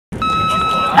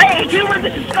hit you with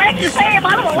it, scratch your tab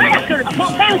out of a laughter.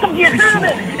 I'll tell some of your kind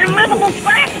of invisible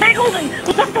scratch pickles and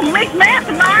with some mixed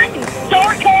mastermind and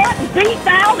sour cat and beef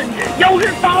out and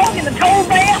yogurt fog and the cold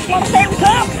bath plus 7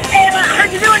 cup. And I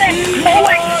heard you doing that. Oh,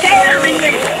 wait, shattering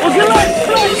me. Well, good luck.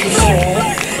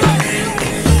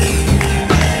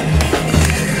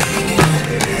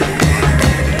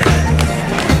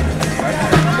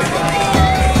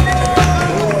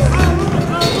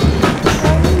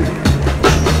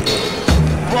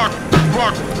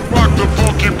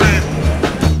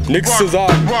 Nix zu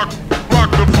sagen. Rock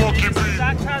the funky beat.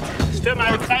 Gesagt hat, stör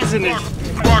meine Kreise nicht.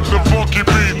 Rock the funky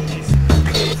beat.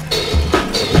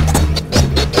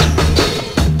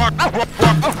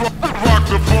 Rock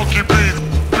the funky beat.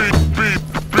 Beat.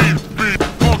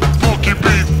 Funky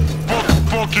beat.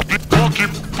 Funky. The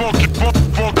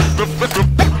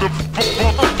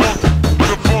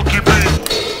funky beat.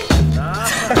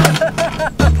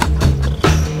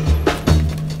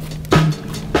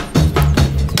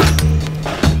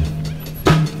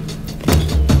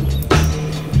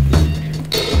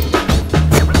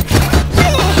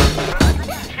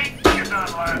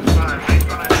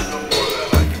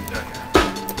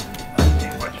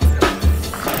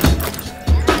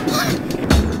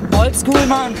 Oldschool,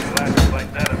 Mann!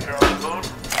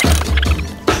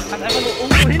 Hat einfach nur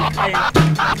irgendwo hinfallen.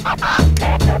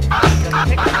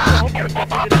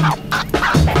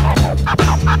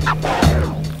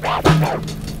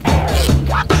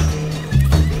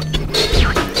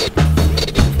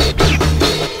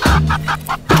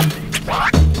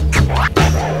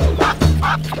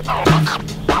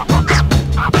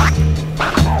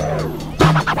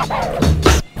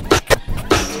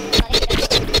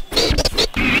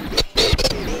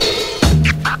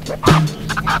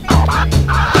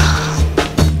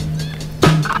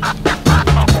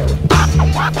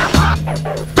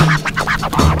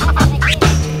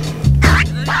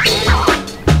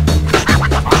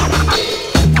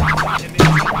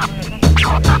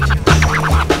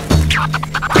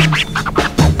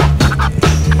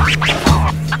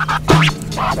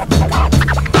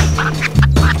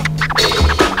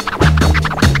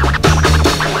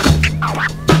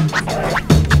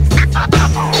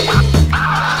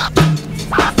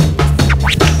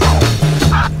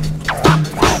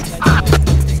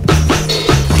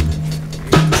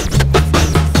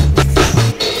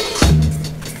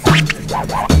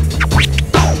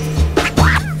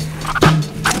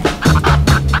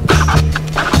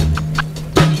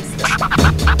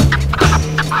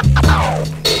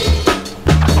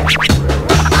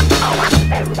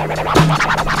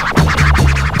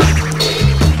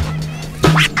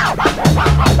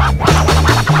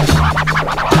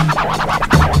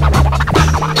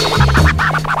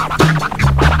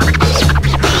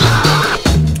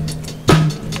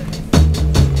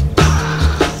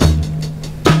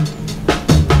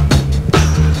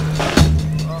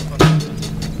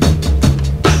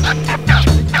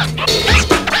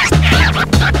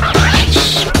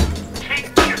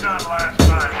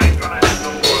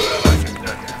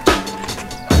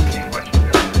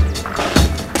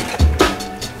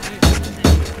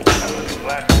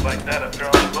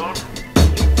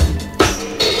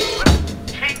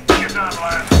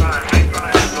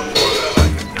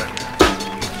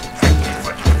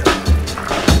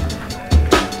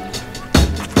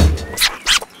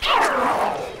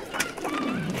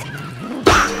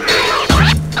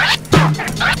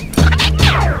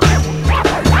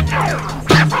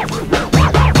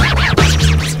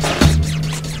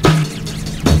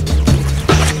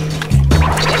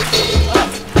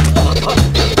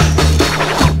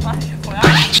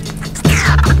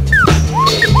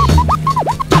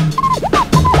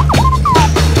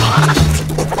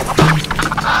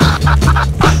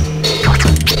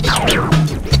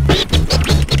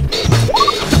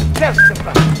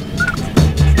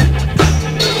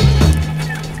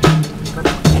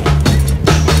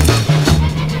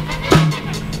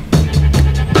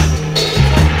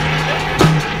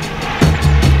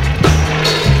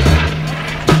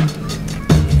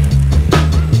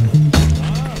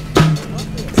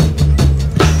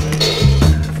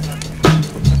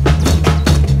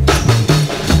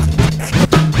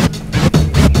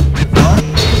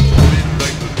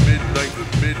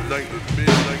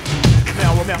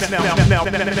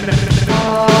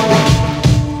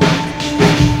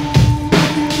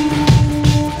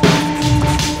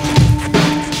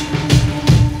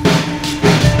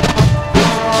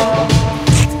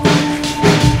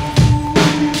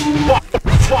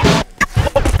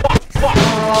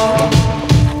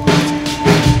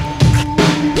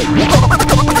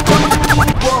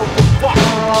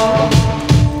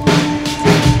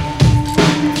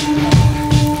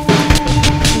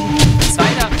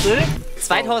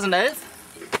 2011,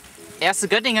 erste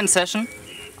Göttingen-Session,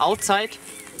 Outside,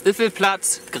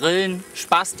 Üffelplatz, Grillen,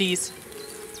 Spastis.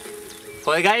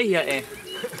 Voll geil hier, ey.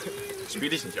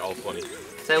 Spiel ich nicht auf, Ronny.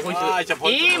 Sei ruhig. Ich hab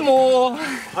Holz Emo!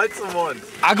 Holz im Mund.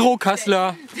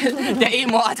 Agro-Kassler. Der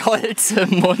Emo hat Holz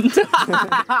im Mund.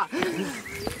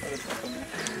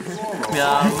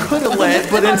 Could have led,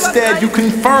 but instead you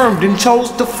confirmed and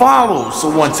chose to follow. So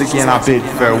once again I bid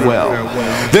farewell.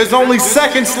 There's only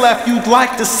seconds left you'd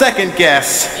like to second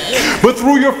guess, but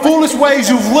through your foolish ways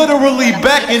you've literally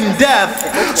beckoned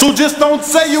death. So just don't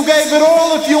say you gave it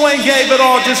all if you ain't gave it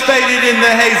all. Just faded in the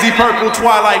hazy purple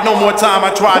twilight. No more time, I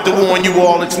tried to warn you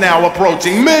all. It's now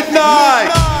approaching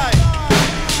midnight.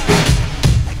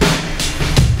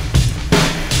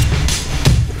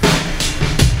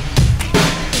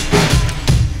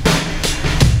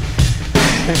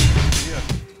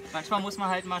 Manchmal muss man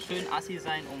halt mal schön assi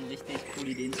sein, um richtig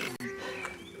coole Ideen zu haben.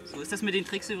 So ist das mit den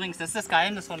Tricks übrigens. Das ist das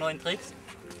Geheimnis von neuen Tricks.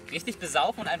 Richtig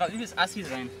besaufen und einfach übelst assi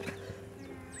sein.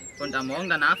 Und am Morgen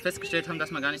danach festgestellt haben,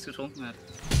 dass man gar nichts getrunken hat.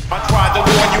 No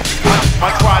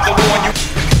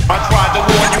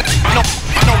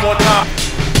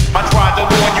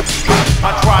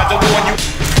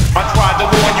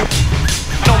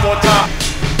more time.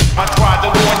 I tried to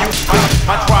warn you.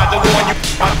 I tried to warn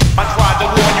you.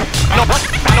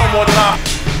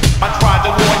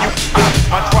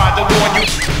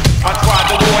 I tried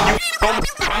to warn you.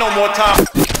 No more time.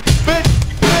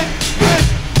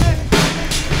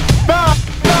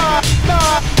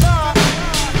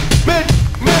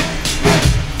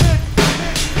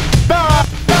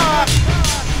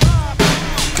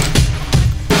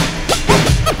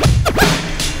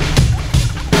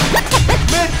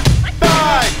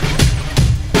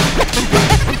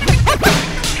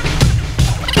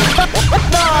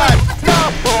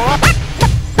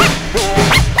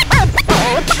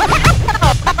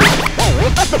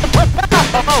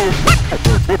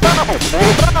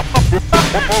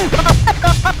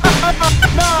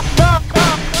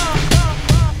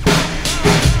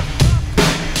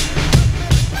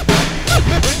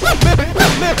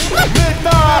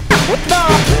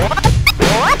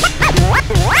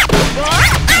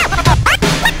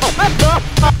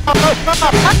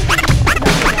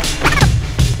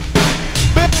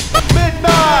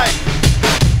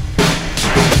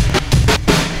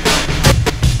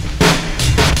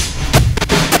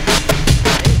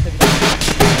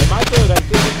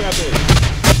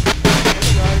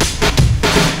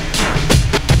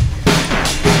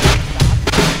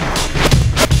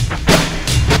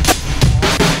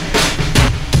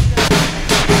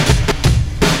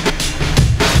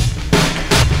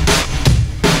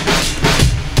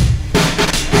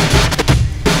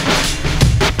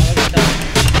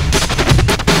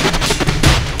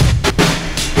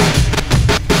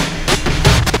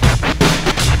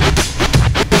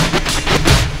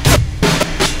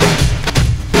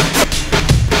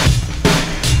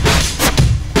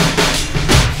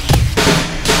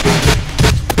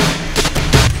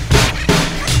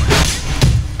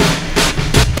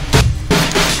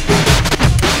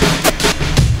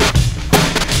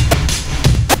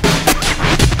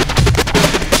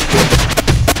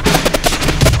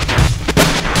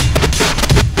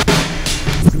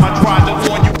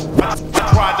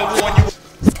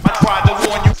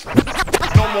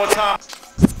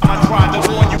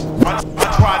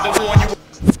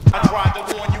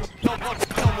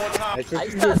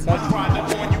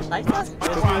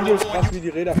 Krass, wie die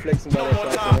Räder flexen bei der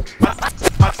Scheiße.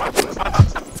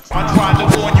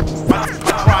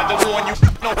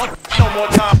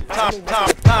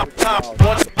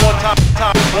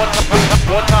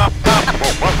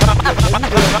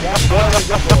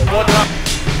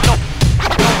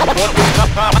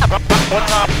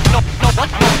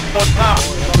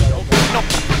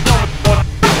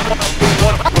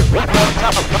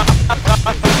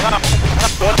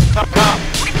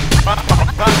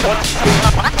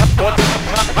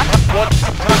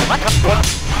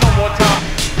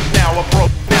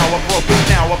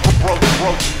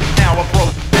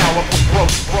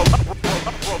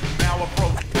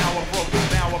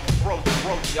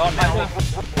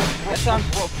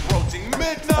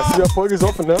 Hast du ja voll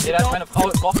gesoffen, ne? Ja, meine Frau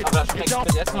braucht wieder das schmeckt. Ich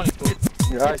bin jetzt noch nicht gut.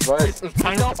 Ja, ich weiß. Ich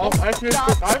kann auch echt nicht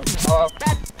begreifen, aber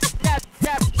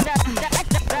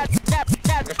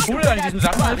das Coole an diesen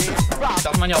Sachen ist,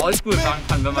 dass man ja oldschool sagen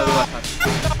kann, wenn man sowas hat.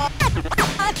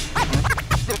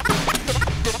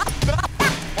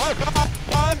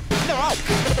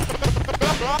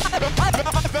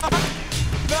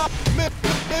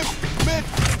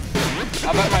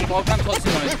 Aber meine Frau kann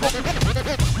trotzdem noch nicht kochen.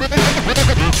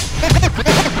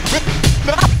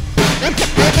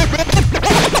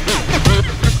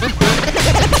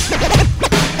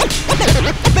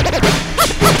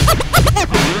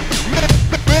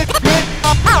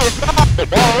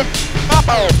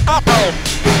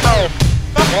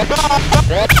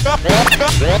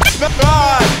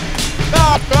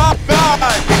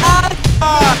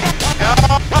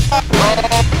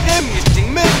 Give me